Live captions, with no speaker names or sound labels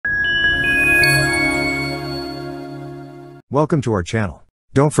Welcome to our channel.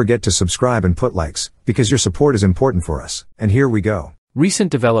 Don't forget to subscribe and put likes, because your support is important for us. And here we go. Recent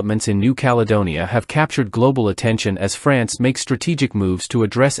developments in New Caledonia have captured global attention as France makes strategic moves to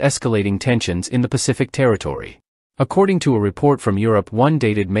address escalating tensions in the Pacific territory. According to a report from Europe 1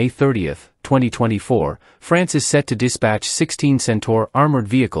 dated May 30, 2024, France is set to dispatch 16 Centaure armored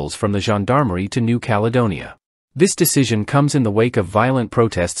vehicles from the gendarmerie to New Caledonia. This decision comes in the wake of violent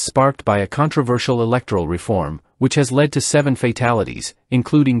protests sparked by a controversial electoral reform, which has led to 7 fatalities,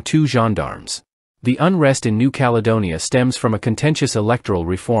 including 2 gendarmes. The unrest in New Caledonia stems from a contentious electoral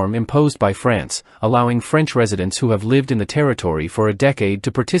reform imposed by France, allowing French residents who have lived in the territory for a decade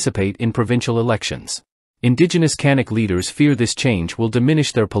to participate in provincial elections. Indigenous Kanak leaders fear this change will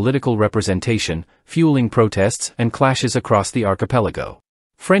diminish their political representation, fueling protests and clashes across the archipelago.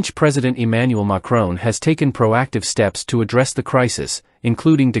 French President Emmanuel Macron has taken proactive steps to address the crisis,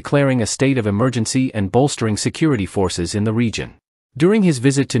 including declaring a state of emergency and bolstering security forces in the region. During his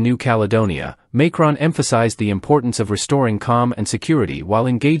visit to New Caledonia, Macron emphasized the importance of restoring calm and security while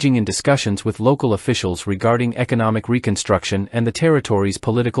engaging in discussions with local officials regarding economic reconstruction and the territory's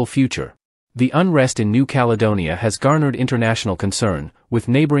political future. The unrest in New Caledonia has garnered international concern, with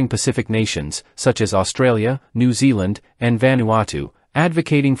neighboring Pacific nations, such as Australia, New Zealand, and Vanuatu,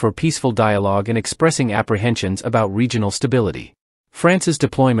 advocating for peaceful dialogue and expressing apprehensions about regional stability. France's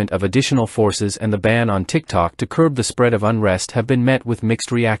deployment of additional forces and the ban on TikTok to curb the spread of unrest have been met with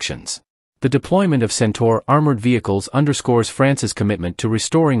mixed reactions. The deployment of Centaure armored vehicles underscores France's commitment to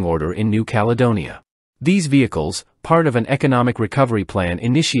restoring order in New Caledonia. These vehicles, part of an economic recovery plan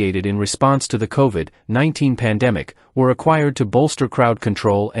initiated in response to the COVID-19 pandemic, were acquired to bolster crowd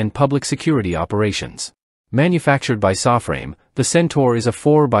control and public security operations. Manufactured by Saframe, the Centaure is a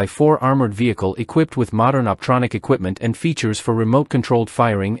 4x4 armored vehicle equipped with modern optronic equipment and features for remote-controlled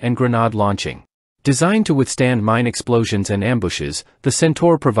firing and grenade launching. Designed to withstand mine explosions and ambushes, the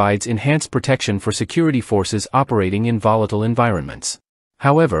Centaure provides enhanced protection for security forces operating in volatile environments.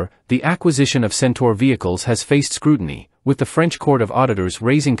 However, the acquisition of Centaure vehicles has faced scrutiny, with the French Court of Auditors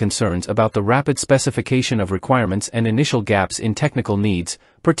raising concerns about the rapid specification of requirements and initial gaps in technical needs,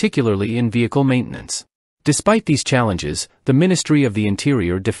 particularly in vehicle maintenance. Despite these challenges, the Ministry of the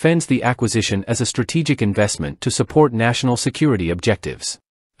Interior defends the acquisition as a strategic investment to support national security objectives.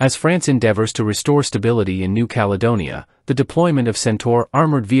 As France endeavors to restore stability in New Caledonia, the deployment of Centaure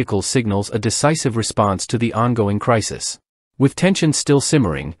armored vehicles signals a decisive response to the ongoing crisis. With tensions still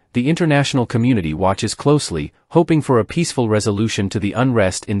simmering, the international community watches closely, hoping for a peaceful resolution to the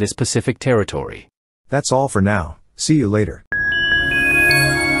unrest in this Pacific territory. That's all for now. See you later.